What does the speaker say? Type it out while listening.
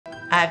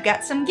I've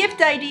got some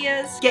gift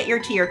ideas. Get your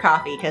tea or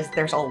coffee because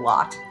there's a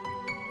lot.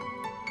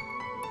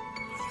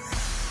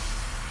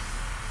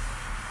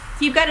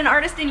 So you've got an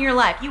artist in your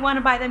life, you want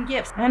to buy them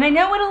gifts. And I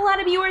know what a lot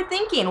of you are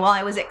thinking while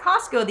I was at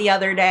Costco the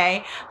other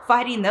day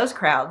fighting those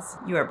crowds.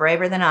 You are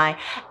braver than I.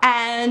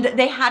 And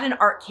they had an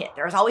art kit.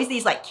 There's always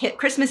these like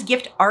Christmas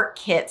gift art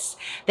kits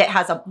that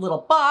has a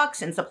little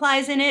box and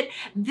supplies in it.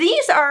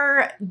 These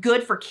are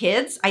good for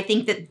kids. I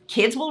think that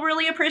kids will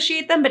really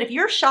appreciate them. But if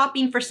you're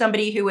shopping for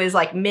somebody who is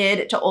like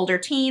mid to older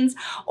teens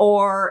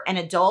or an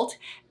adult,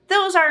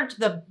 those aren't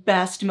the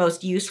best,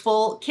 most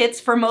useful kits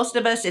for most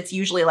of us. It's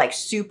usually like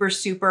super,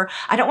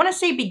 I don't want to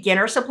say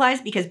beginner supplies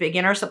because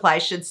beginner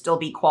supplies should still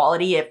be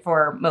quality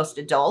for most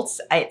adults.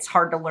 It's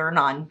hard to learn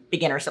on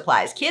beginner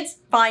supplies. Kids,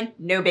 fine,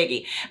 no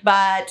biggie.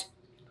 But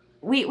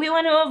we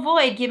want to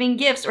avoid giving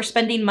gifts or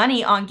spending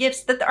money on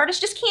gifts that the artist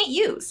just can't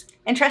use.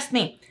 And trust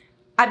me,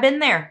 I've been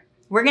there.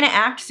 We're going to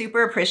act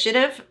super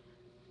appreciative,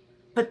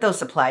 but those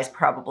supplies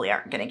probably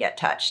aren't gonna get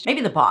touched.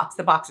 Maybe the box.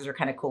 The boxes are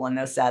kind of cool in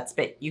those sets,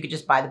 but you could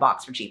just buy the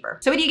box for cheaper.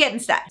 So what do you get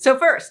instead? So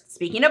first,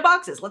 speaking of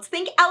boxes, let's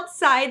think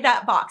outside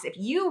that box. If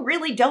you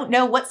really don't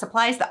know what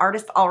supplies the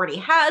artist already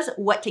has,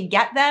 what to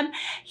get them,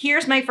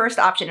 here's my first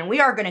option. And we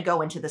are gonna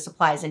go into the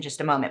supplies in just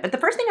a moment. But the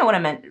first thing I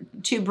wanna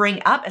to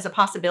bring up as a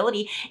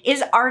possibility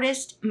is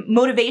artist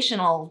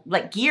motivational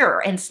like gear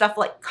and stuff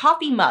like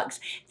coffee mugs,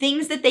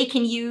 things that they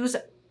can use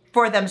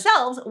for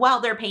themselves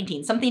while they're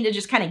painting, something to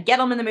just kind of get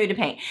them in the mood to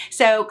paint.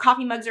 So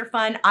coffee mugs are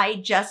fun. I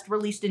just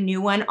released a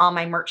new one on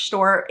my merch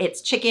store.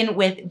 It's chicken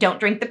with don't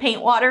drink the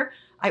paint water.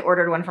 I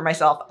ordered one for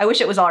myself. I wish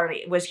it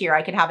was here.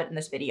 I could have it in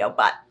this video,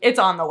 but it's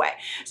on the way.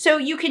 So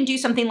you can do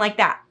something like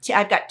that.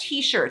 I've got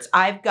t-shirts,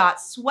 I've got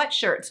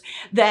sweatshirts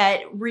that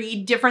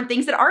read different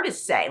things that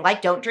artists say,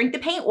 like don't drink the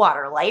paint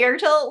water, layer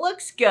till it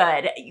looks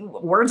good.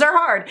 Words are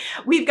hard.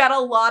 We've got a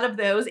lot of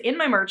those in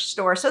my merch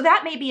store. So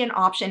that may be an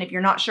option if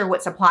you're not sure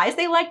what supplies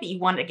they like, but you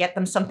want to get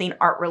them something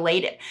art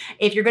related.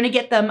 If you're gonna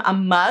get them a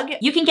mug,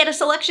 you can get a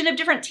selection of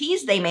different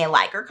teas they may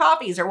like or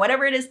coffees or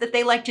whatever it is that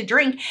they like to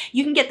drink.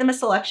 You can get them a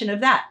selection of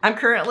that. I'm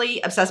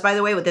currently obsessed, by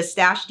the way, with this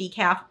Stash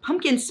Decaf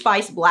Pumpkin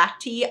Spice Black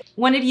Tea.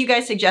 One of you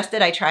guys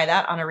suggested I try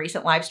that on a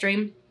recent live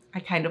stream. I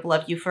kind of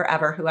love you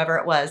forever, whoever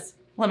it was.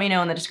 Let me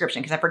know in the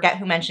description because I forget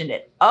who mentioned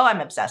it. Oh, I'm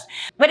obsessed.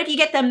 But if you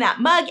get them that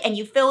mug and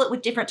you fill it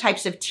with different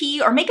types of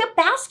tea or make a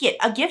basket,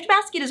 a gift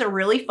basket is a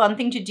really fun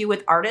thing to do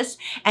with artists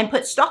and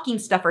put stocking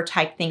stuffer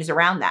type things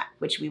around that,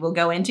 which we will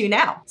go into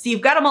now. So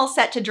you've got them all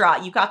set to draw.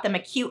 You've got them a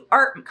cute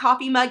art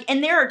coffee mug,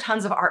 and there are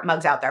tons of art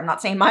mugs out there. I'm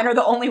not saying mine are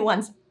the only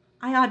ones.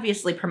 I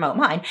obviously promote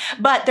mine,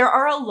 but there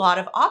are a lot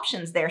of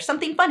options there,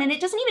 something fun. And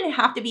it doesn't even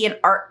have to be an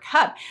art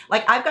cup.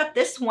 Like I've got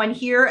this one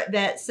here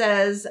that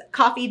says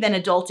coffee then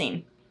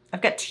adulting.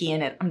 I've got tea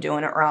in it, I'm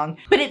doing it wrong,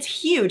 but it's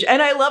huge.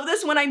 And I love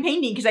this when I'm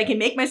painting because I can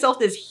make myself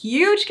this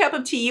huge cup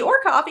of tea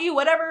or coffee,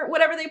 whatever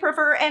they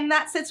prefer. And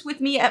that sits with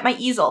me at my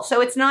easel.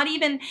 So it's not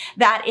even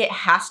that it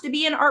has to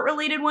be an art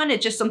related one.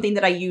 It's just something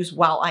that I use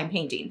while I'm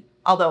painting.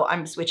 Although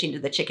I'm switching to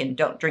the chicken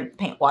don't drink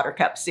paint water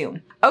cup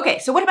soon. Okay,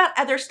 so what about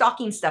other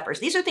stocking stuffers?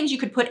 These are things you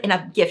could put in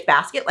a gift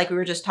basket like we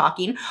were just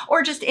talking,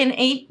 or just in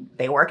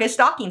they work as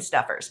stocking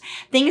stuffers.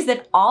 Things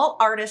that all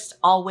artists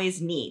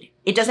always need.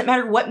 It doesn't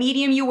matter what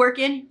medium you work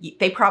in,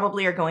 they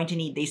probably are going to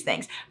need these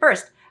things.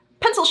 First,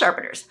 pencil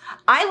sharpeners.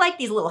 I like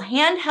these little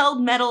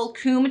handheld metal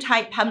Coom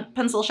type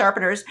pencil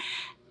sharpeners.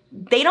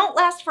 They don't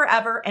last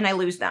forever and I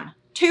lose them.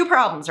 Two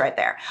problems right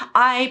there.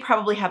 I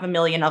probably have a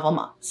million of them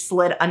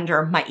slid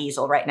under my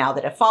easel right now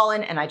that have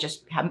fallen and I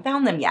just haven't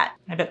found them yet.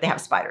 I bet they have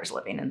spiders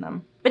living in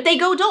them. But they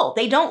go dull.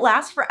 They don't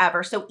last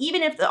forever. So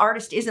even if the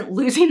artist isn't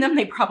losing them,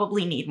 they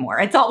probably need more.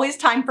 It's always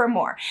time for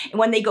more. And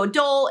when they go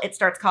dull, it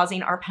starts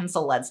causing our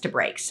pencil leads to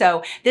break.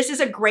 So this is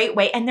a great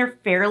way and they're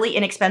fairly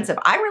inexpensive.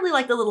 I really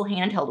like the little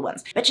handheld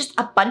ones, but just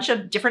a bunch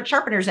of different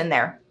sharpeners in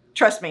there.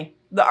 Trust me,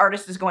 the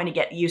artist is going to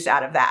get use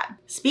out of that.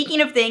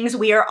 Speaking of things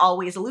we are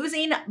always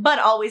losing, but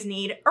always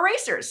need,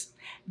 erasers.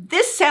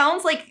 This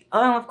sounds like,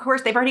 oh, of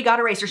course, they've already got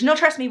erasers. No,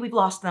 trust me, we've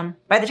lost them.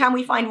 By the time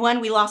we find one,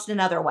 we lost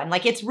another one.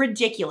 Like, it's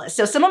ridiculous.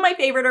 So some of my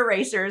favorite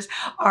erasers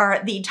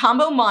are the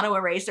Tombow Mono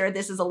Eraser.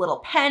 This is a little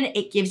pen.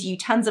 It gives you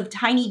tons of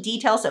tiny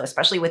details. So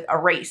especially with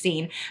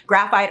erasing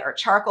graphite or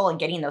charcoal and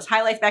getting those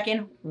highlights back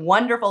in,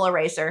 wonderful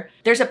eraser.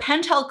 There's a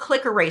Pentel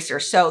Click Eraser.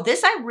 So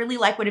this I really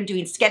like when I'm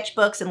doing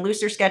sketchbooks and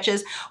looser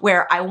sketches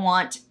where I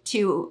want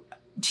to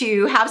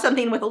have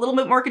something with a little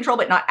bit more control,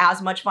 but not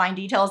as much fine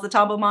detail as the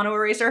Tombow Mono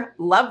Eraser.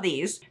 Love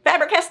these.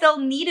 Faber-Castell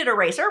Kneaded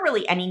Eraser,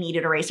 really any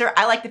kneaded eraser.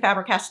 I like the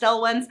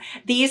Faber-Castell ones.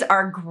 These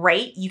are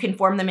great. You can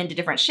form them into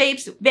different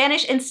shapes.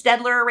 Vanish and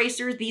Staedtler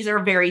erasers, these are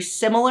very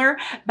similar,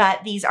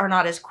 but these are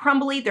not as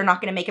crumbly. They're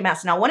not gonna make a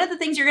mess. Now, one of the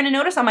things you're gonna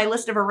notice on my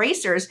list of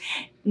erasers,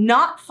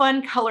 not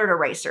fun colored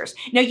erasers.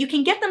 Now, you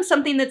can get them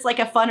something that's like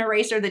a fun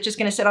eraser that's just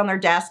gonna sit on their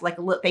desk, like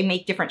they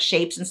make different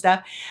shapes and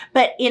stuff.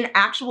 But in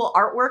actual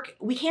artwork,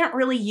 we can't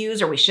really use,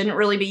 or we shouldn't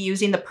really be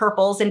using the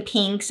purples and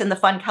pinks and the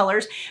fun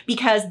colors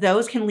because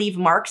those can leave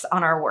marks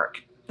on our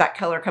work. that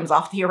color comes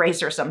off the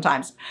eraser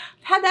sometimes.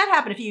 I've had that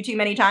happen a few too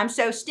many times.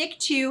 So stick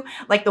to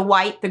like the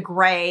white, the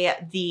gray,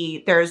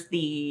 there's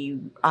the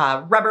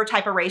rubber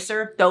type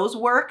eraser, those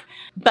work.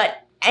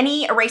 But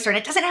any eraser, and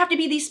it doesn't have to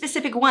be these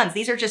specific ones.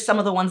 These are just some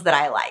of the ones that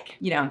I like,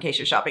 you know, in case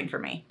you're shopping for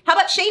me. How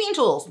about shading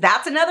tools?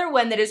 That's another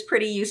one that is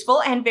pretty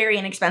useful and very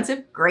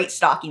inexpensive. Great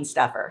stocking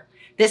stuffer.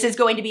 This is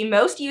going to be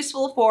most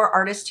useful for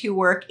artists who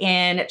work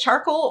in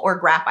charcoal or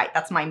graphite.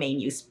 That's my main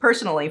use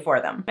personally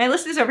for them. My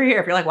list is over here.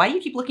 If you're like, why do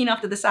you keep looking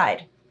off to the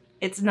side?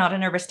 It's not a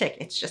nervous tick.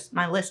 It's just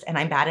my list, and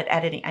I'm bad at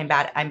editing. I'm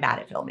bad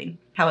at filming.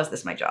 How is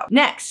this my job?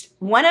 Next,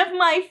 one of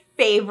my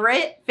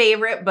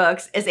favorite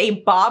books is a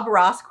Bob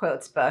Ross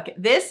quotes book.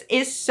 This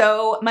is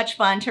so much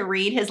fun to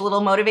read, his little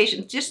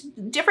motivations,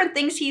 just different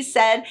things he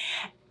said.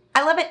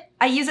 I love it.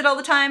 I use it all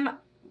the time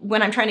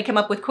when I'm trying to come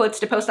up with quotes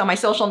to post on my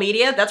social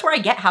media. That's where I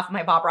get half of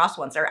my Bob Ross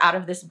ones are out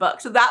of this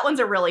book. So that one's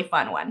a really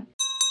fun one.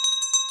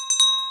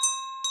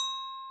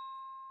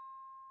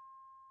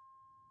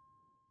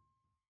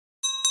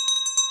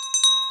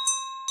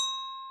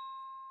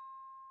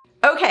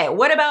 Okay,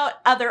 what about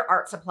other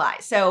art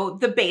supplies? So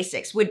the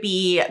basics would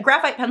be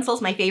graphite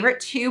pencils. My favorite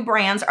two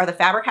brands are the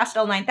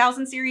Faber-Castell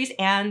 9000 series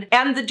and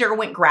the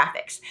Derwent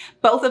Graphics.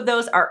 Both of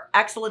those are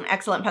excellent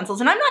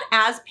pencils. And I'm not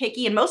as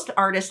picky, and most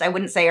artists I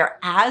wouldn't say are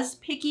as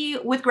picky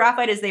with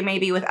graphite as they may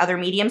be with other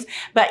mediums,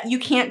 but you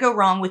can't go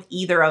wrong with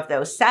either of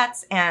those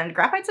sets. And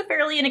graphite's a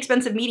fairly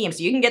inexpensive medium,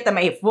 so you can get them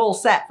a full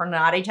set for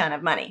not a ton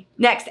of money.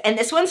 Next, and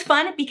this one's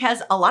fun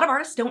because a lot of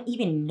artists don't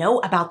even know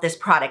about this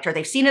product, or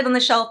they've seen it on the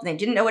shelf and they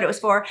didn't know what it was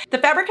for. The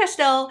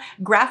Faber-Castell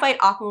Graphite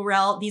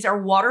Aquarelle, these are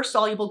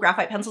water-soluble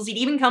graphite pencils. It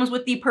even comes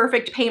with the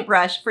perfect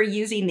paintbrush for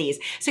using these.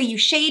 So you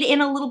shade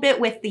in a little bit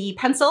with the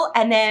pencil,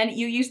 and then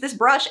you use this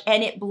brush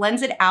and it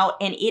blends it out,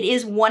 and it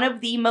is one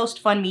of the most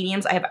fun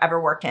mediums I have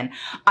ever worked in.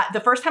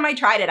 The first time I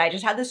tried it, I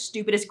just had the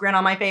stupidest grin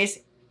on my face.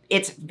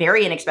 It's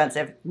very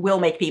inexpensive, will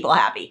make people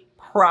happy.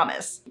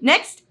 Promise.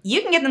 Next,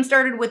 you can get them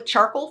started with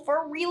charcoal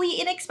for really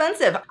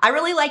inexpensive. I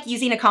really like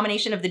using a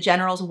combination of the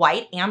General's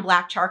white and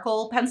black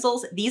charcoal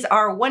pencils. These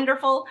are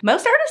wonderful.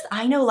 Most artists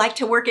I know like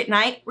to work at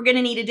night. We're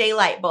gonna need a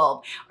daylight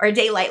bulb or a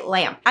daylight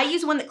lamp. I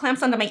use one that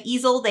clamps onto my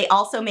easel. They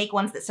also make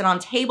ones that sit on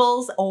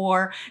tables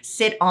or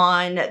sit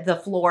on the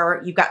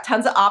floor. You've got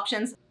tons of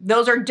options.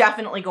 Those are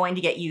definitely going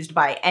to get used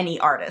by any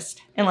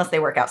artist, unless they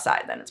work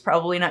outside, then it's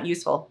probably not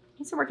useful.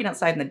 Also working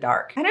outside in the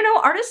dark. I don't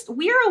know, artists,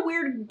 we're a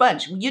weird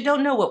bunch. You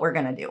don't know what we're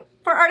gonna do.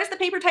 For artists, the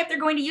paper type they're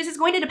going to use is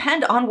going to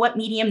depend on what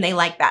medium they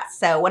like best.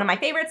 So one of my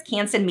favorites,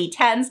 Canson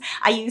Me-10s.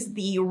 I use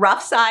the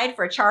rough side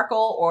for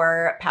charcoal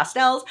or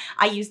pastels.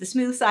 I use the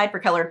smooth side for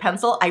colored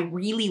pencil. I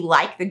really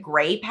like the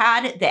gray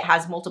pad that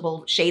has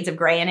multiple shades of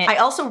gray in it. I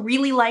also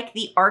really like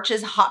the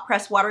Arches hot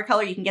press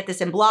watercolor. You can get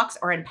this in blocks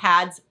or in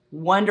pads.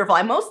 Wonderful.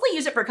 I mostly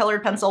use it for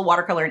colored pencil,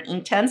 watercolor, and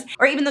Inktense,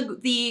 or even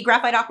the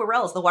graphite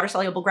aquarelles, the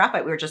water-soluble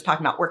graphite we were just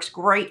talking about works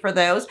great for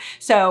those.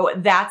 So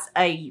that's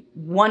a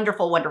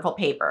wonderful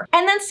paper.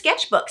 And then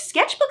sketchbooks.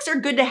 Sketchbooks are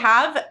good to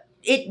have.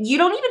 You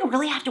don't even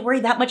really have to worry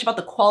that much about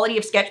the quality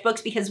of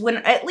sketchbooks, because when,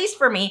 at least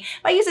for me,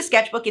 if I use a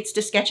sketchbook, it's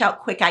to sketch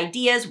out quick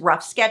ideas,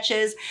 rough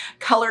sketches,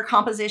 color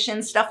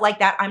composition, stuff like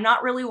that. I'm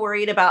not really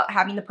worried about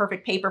having the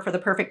perfect paper for the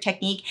perfect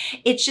technique.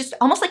 It's just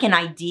almost like an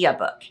idea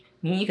book.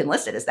 You can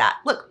list it as that.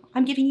 Look,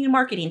 I'm giving you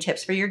marketing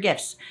tips for your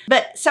gifts.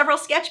 But several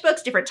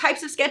sketchbooks, different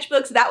types of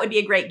sketchbooks, that would be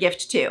a great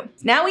gift too.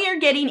 Now we are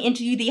getting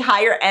into the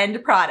higher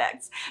end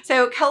products.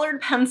 So colored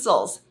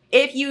pencils.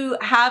 If you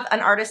have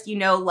an artist you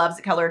know loves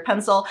a colored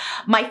pencil,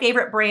 my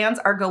favorite brands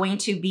are going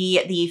to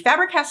be the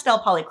Faber-Castell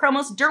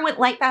Polychromos, Derwent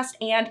Lightfast,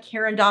 and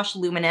Caran d'Ache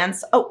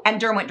Luminance. Oh,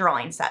 and Derwent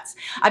drawing sets.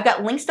 I've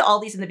got links to all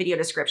these in the video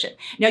description.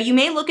 Now you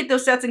may look at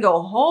those sets and go,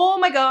 oh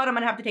my God, I'm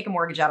gonna have to take a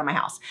mortgage out of my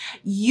house.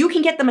 You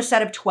can get them a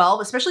set of 12,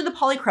 especially the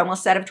Polychromos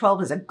set of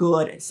 12 is a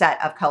good set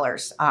of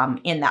colors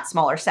in that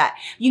smaller set.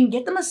 You can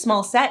get them a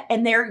small set,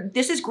 and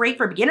this is great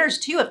for beginners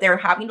too. If they're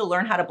having to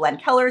learn how to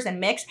blend colors and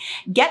mix,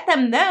 get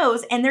them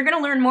those, and they're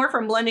gonna learn more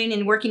from blending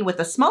and working with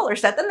a smaller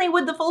set than they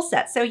would the full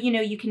set. So, you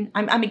know, you can,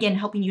 I'm again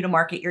helping you to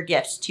market your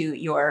gifts to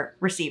your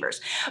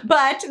receivers.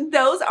 But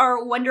those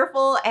are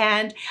wonderful,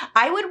 and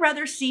I would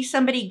rather see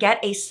somebody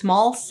get a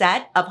small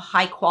set of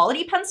high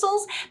quality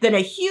pencils than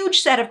a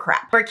huge set of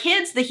crap. For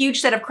kids, the huge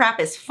set of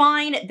crap is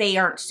fine. They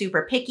aren't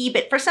super picky,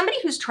 but for somebody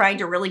who's trying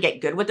to really get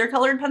good with their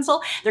colored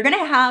pencil, they're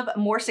gonna have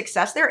more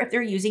success there if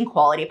they're using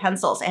quality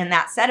pencils. And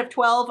that set of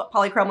 12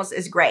 Polychromos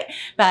is great.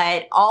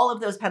 But all of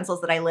those pencils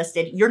that I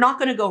listed, you're not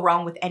gonna go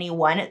wrong with any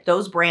one.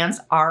 Those brands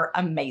are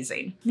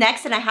amazing.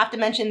 Next, and I have to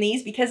mention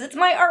these because it's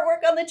my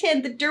artwork on the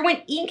tin, the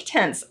Derwent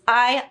Inktense.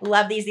 I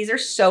love these. These are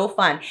so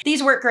fun.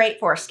 These work great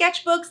for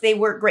sketchbooks. They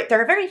work great.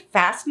 They're a very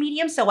fast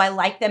medium, so I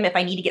like them if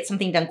I need to get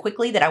something done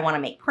quickly that I want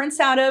to make prints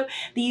out of.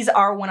 These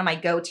are one of my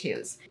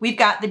go-tos. We've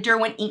got the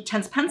Derwent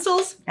Inktense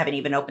pencils. I haven't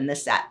even opened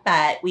this set,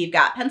 but we've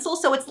got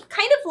pencils. So it's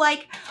kind of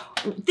like,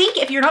 think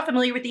if you're not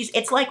familiar with these,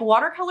 it's like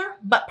watercolor,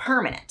 but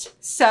permanent.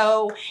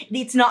 So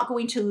it's not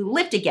going to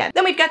lift again.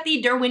 Then we've got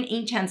the Derwent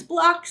Inktense Inktense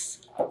blocks.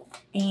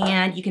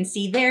 And you can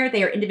see there,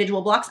 they are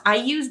individual blocks. I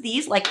use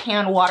these like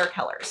pan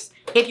watercolors.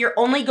 If you're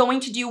only going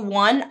to do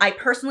one, I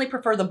personally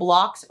prefer the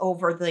blocks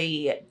over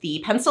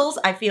the pencils.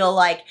 I feel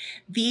like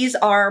these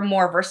are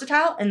more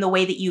versatile in the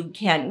way that you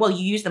can, well,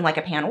 you use them like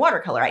a pan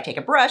watercolor. I take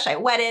a brush, I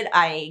wet it,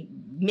 I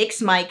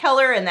mix my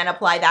color and then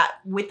apply that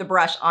with the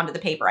brush onto the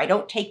paper. I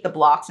don't take the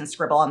blocks and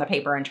scribble on the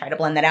paper and try to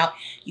blend that out.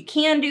 You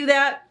can do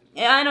that.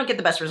 I don't get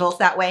the best results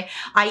that way.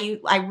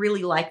 I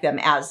really like them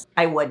as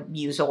I would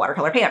use a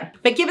watercolor pan.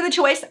 But given the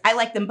choice, I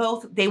like them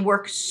both. They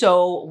work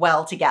so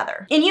well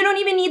together. And you don't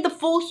even need the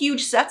full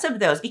huge sets of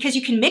those because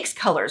you can mix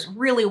colors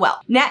really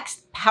well. Next,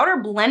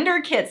 powder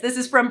blender kits. This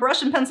is from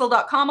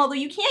brushandpencil.com, although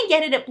you can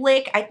get it at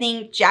Blick. I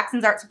think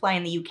Jackson's Art Supply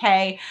in the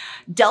UK,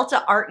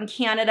 Delta Art in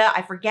Canada.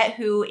 I forget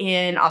who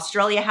in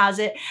Australia has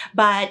it,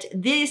 but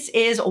this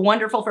is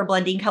wonderful for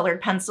blending colored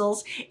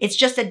pencils. It's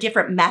just a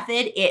different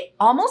method. It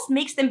almost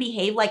makes them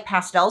behave like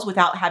pastels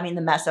without having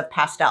the mess of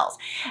pastels.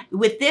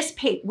 With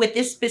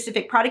this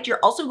specific product, you're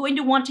also going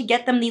to want to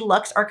get them the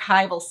Luxe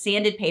Archival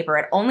sanded paper.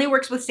 It only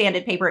works with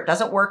sanded paper. It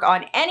doesn't work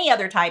on any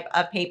other type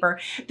of paper.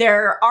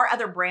 There are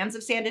other brands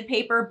of sanded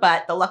paper,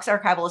 but the Luxe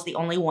Archival is the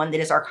only one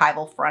that is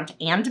archival front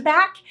and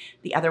back.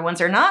 The other ones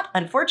are not,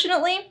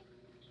 unfortunately.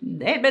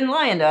 They've been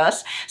lying to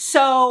us.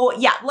 So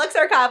yeah, Luxe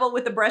Archival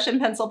with the brush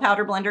and pencil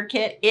powder blender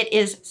kit,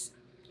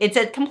 it's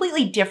a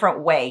completely different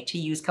way to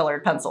use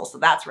colored pencils, so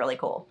that's really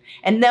cool.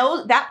 And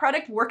that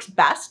product works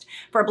best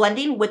for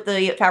blending with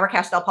the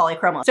Faber-Castell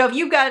Polychroma. So if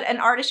you've got an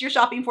artist you're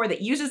shopping for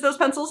that uses those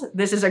pencils,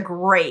 this is a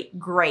great,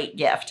 great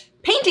gift.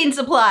 Painting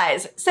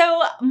supplies.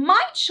 So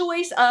my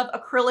choice of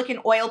acrylic and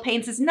oil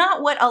paints is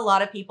not what a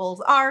lot of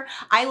people's are.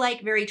 I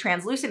like very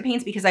translucent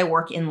paints because I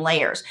work in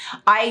layers.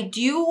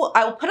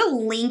 I'll put a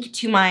link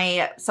to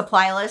my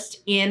supply list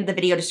in the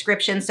video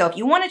description. So if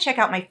you want to check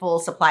out my full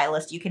supply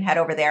list, you can head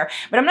over there.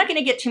 But I'm not going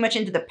to get too much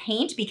into the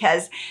paint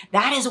because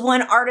that is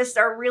one artists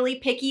are really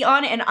picky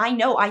on. And I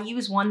know I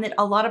use one that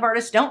a lot of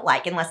artists don't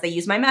like unless they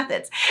use my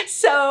methods.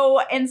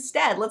 So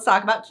instead, let's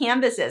talk about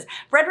canvases.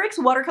 Frederick's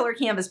watercolor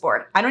canvas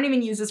board. I don't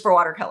even use this for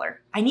watercolor.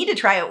 I need to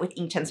try it with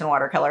Inktense and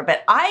watercolor,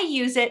 but I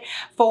use it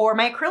for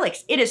my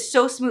acrylics. It is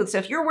so smooth. So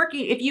if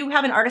you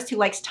have an artist who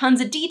likes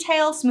tons of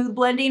detail, smooth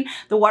blending,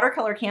 the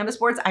watercolor canvas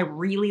boards, I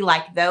really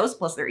like those.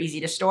 Plus they're easy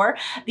to store.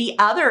 The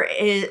other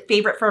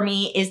favorite for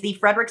me is the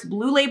Frederick's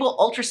Blue Label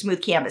Ultra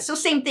Smooth Canvas. So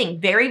same thing,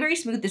 very, very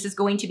smooth. This is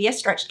going to be a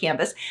stretched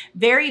canvas.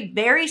 Very,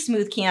 very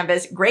smooth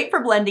canvas. Great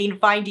for blending,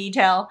 fine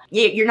detail.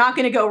 You're not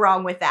going to go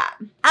wrong with that.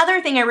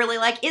 Other thing I really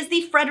like is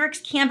the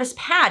Frederick's Canvas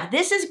Pad.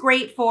 This is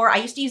great for, I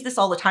used to use this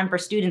all the time for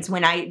students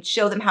when I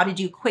show them how to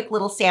do quick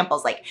little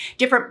samples, like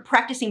different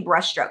practicing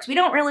brush strokes. We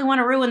don't really want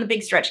to ruin the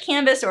big stretch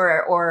canvas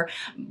or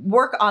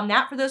work on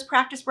that for those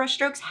practice brush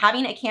strokes.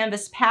 Having a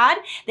canvas pad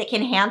that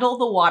can handle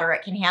the water,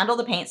 it can handle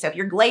the paint. So if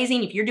you're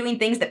glazing, if you're doing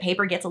things that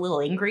paper gets a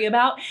little angry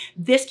about,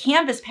 this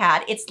canvas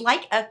pad, it's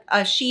like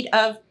a sheet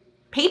of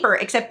paper,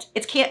 except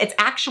it's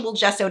actual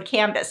gessoed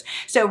canvas.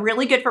 So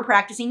really good for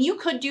practicing. You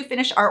could do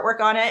finished artwork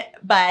on it,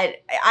 but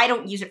I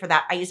don't use it for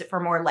that. I use it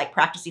for more like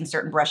practicing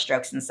certain brush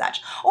strokes and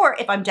such. Or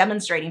if I'm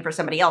demonstrating for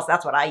somebody else,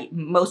 that's what I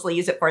mostly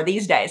use it for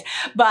these days.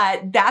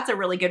 But that's a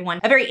really good one.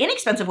 A very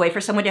inexpensive way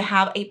for someone to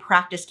have a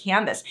practice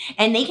canvas.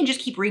 And they can just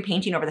keep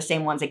repainting over the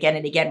same ones again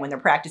and again when they're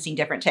practicing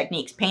different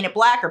techniques. Paint it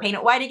black or paint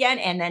it white again,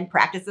 and then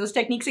practice those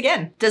techniques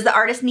again. Does the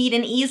artist need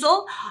an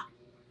easel?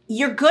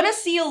 You're gonna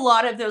see a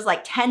lot of those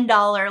like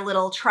 $10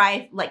 little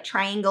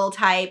triangle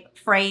type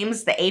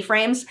frames, the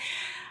A-frames.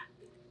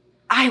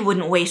 I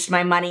wouldn't waste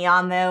my money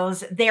on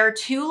those. They're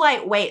too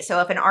lightweight. So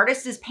if an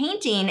artist is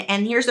painting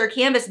and here's their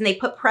canvas and they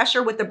put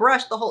pressure with the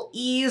brush, the whole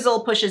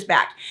easel pushes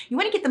back. You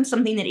wanna get them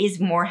something that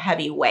is more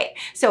heavyweight.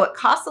 So it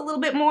costs a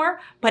little bit more,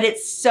 but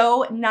it's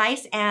so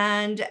nice.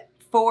 And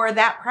for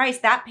that price,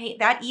 that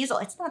easel,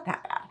 it's not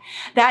that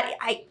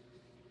bad.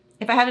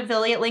 If I have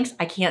affiliate links,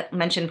 I can't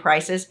mention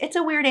prices. It's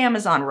a weird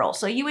Amazon rule,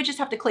 so you would just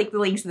have to click the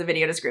links in the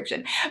video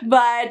description.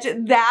 But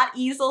that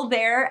easel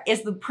there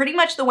is pretty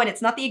much the one.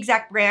 It's not the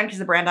exact brand because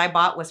the brand I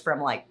bought was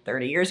from like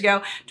 30 years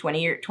ago,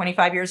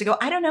 25 years ago.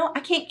 I don't know, I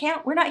can't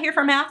count. We're not here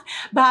for math,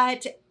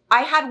 but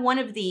I had one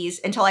of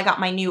these until I got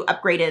my new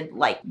upgraded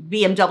like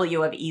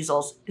BMW of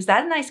easels. Is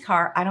that a nice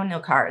car? I don't know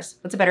cars.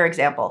 What's a better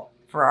example?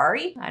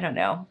 Ferrari? I don't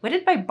know. What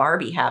did my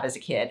Barbie have as a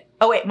kid?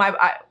 Oh wait,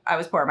 I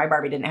was poor. My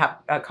Barbie didn't have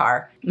a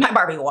car. My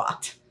Barbie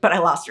walked, but I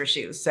lost her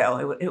shoes,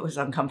 so it was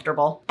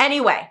uncomfortable.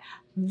 Anyway,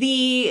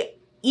 the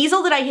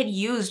easel that I had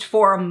used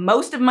for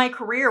most of my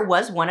career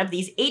was one of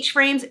these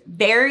H-frames,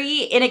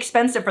 very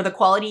inexpensive for the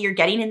quality you're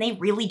getting, and they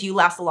really do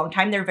last a long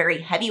time. They're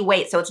very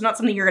heavyweight, so it's not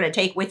something you're gonna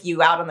take with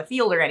you out on the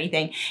field or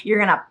anything. You're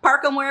gonna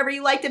park them wherever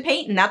you like to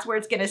paint, and that's where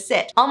it's gonna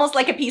sit. Almost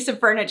like a piece of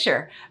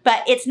furniture.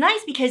 But it's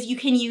nice because you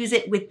can use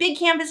it with big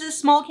canvases,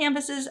 small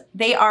canvases.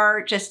 They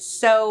are just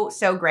so,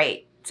 so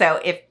great.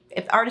 So if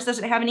the artist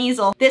doesn't have an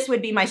easel, this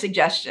would be my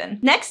suggestion.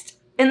 Next,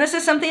 and this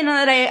is something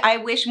that I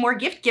wish more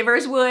gift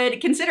givers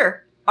would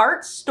consider.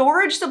 Art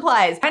storage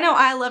supplies. I know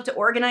I love to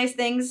organize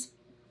things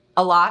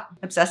a lot,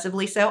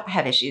 obsessively so. I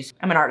have issues.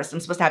 I'm an artist,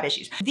 I'm supposed to have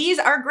issues. These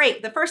are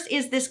great. The first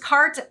is this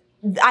cart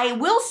I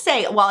will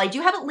say, while I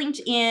do have it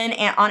linked in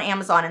on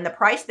Amazon and the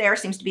price there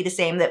seems to be the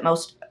same that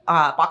most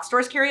box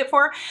stores carry it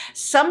for,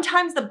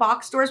 sometimes the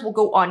box stores will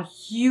go on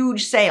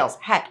huge sales.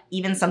 Heck,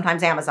 even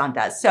sometimes Amazon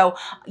does. So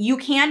you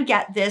can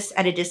get this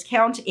at a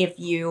discount if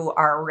you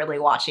are really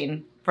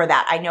watching for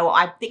that.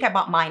 I think I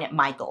bought mine at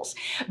Michael's.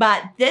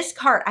 But this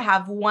cart, I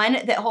have one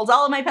that holds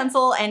all of my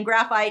pencil and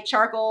graphite,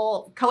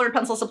 charcoal, colored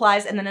pencil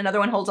supplies, and then another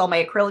one holds all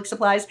my acrylic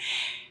supplies.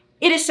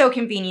 It is so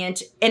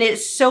convenient, and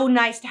it's so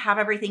nice to have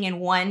everything in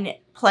one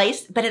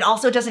place, but it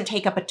also doesn't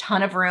take up a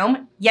ton of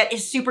room, yet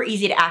is super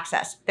easy to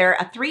access. They're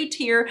a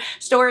 3-tier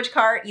storage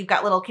cart. You've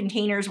got little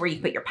containers where you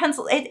can put your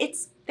pencil.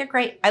 They're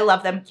great. I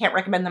love them. Can't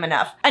recommend them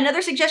enough.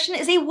 Another suggestion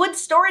is a wood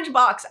storage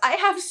box. I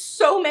have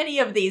so many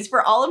of these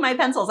for all of my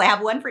pencils. I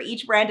have one for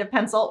each brand of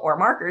pencil or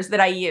markers that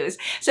I use.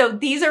 So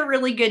these are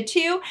really good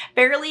too,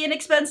 fairly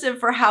inexpensive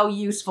for how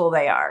useful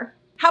they are.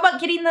 How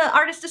about getting the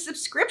artist a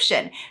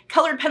subscription?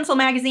 Colored Pencil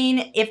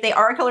magazine, if they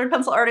are a colored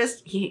pencil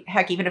artist,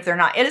 heck, even if they're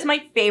not, it is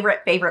my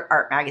favorite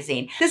art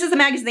magazine. This is a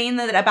magazine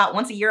that about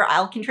once a year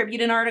I'll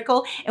contribute an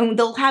article, and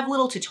they'll have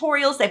little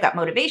tutorials. They've got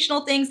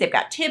motivational things, they've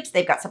got tips,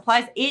 they've got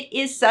supplies. It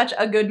is such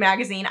a good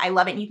magazine. I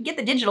love it. And you can get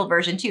the digital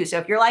version too. So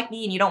if you're like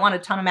me and you don't want a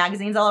ton of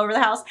magazines all over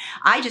the house,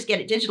 I just get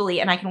it digitally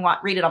and I can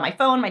read it on my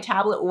phone, my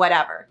tablet,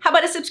 whatever. How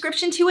about a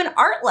subscription to an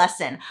art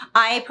lesson?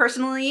 I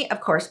personally, of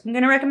course, I'm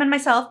gonna recommend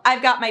myself.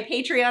 I've got my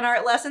Patreon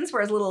art lessons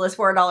for as little as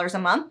 $4 a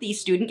month. The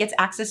student gets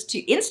access to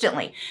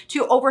instantly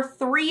to over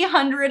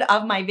 300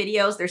 of my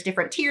videos. There's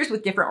different tiers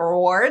with different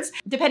rewards.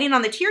 Depending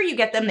on the tier you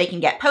get them, they can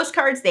get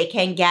postcards, they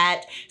can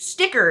get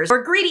stickers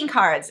or greeting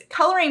cards,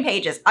 coloring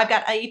pages. I've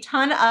got a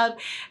ton of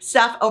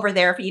stuff over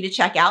there for you to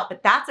check out,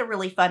 but that's a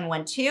really fun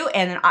one too.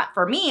 And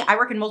for me, I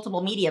work in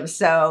multiple mediums.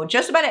 So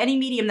just about any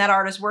medium that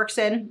artist works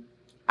in,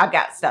 I've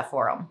got stuff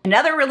for them.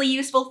 Another really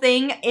useful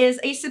thing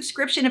is a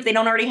subscription, if they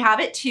don't already have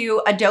it,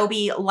 to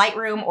Adobe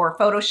Lightroom or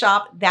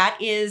Photoshop. That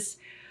is,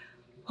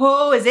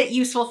 oh, is it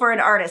useful for an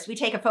artist? We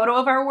take a photo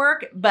of our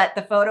work, but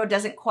the photo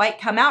doesn't quite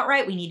come out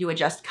right. We need to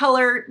adjust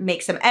color,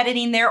 make some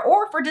editing there,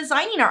 or for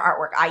designing our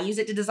artwork. I use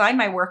it to design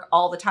my work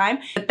all the time,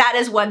 but that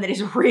is one that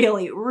is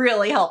really,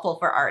 really helpful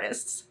for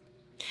artists.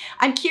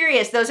 I'm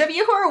curious, those of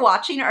you who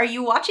are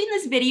you watching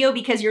this video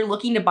because you're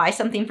looking to buy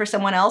something for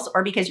someone else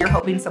or because you're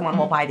hoping someone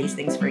will buy these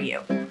things for you?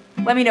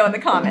 Let me know in the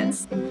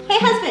comments. Hey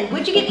husband,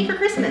 what'd you get me for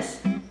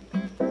Christmas?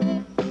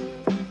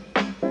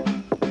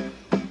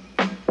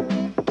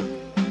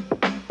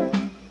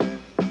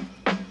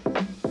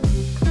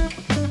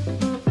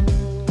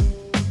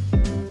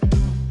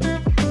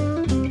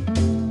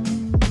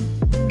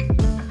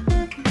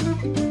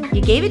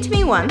 You gave it to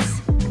me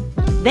once,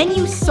 then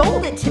you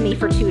sold it to me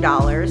for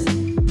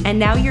 $2, and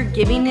now you're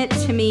giving it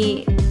to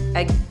me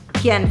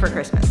again for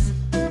Christmas.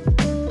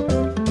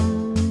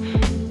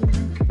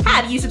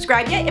 Have you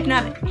subscribed yet? If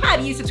not,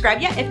 have you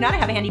subscribed yet? If not, I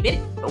have a handy bit.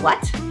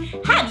 What?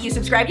 Have you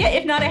subscribed yet?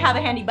 If not, I have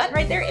a handy button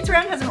right there. It's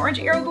round, has an orange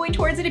arrow going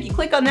towards it. If you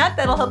click on that,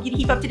 that'll help you to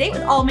keep up to date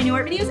with all my new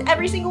art videos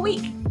every single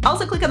week.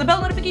 Also click on the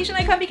bell notification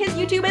icon because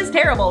YouTube is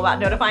terrible about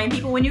notifying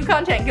people when new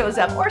content goes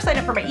up, or sign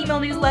up for my email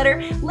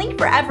newsletter. Link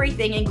for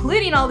everything,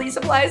 including all these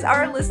supplies,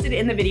 are listed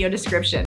in the video description.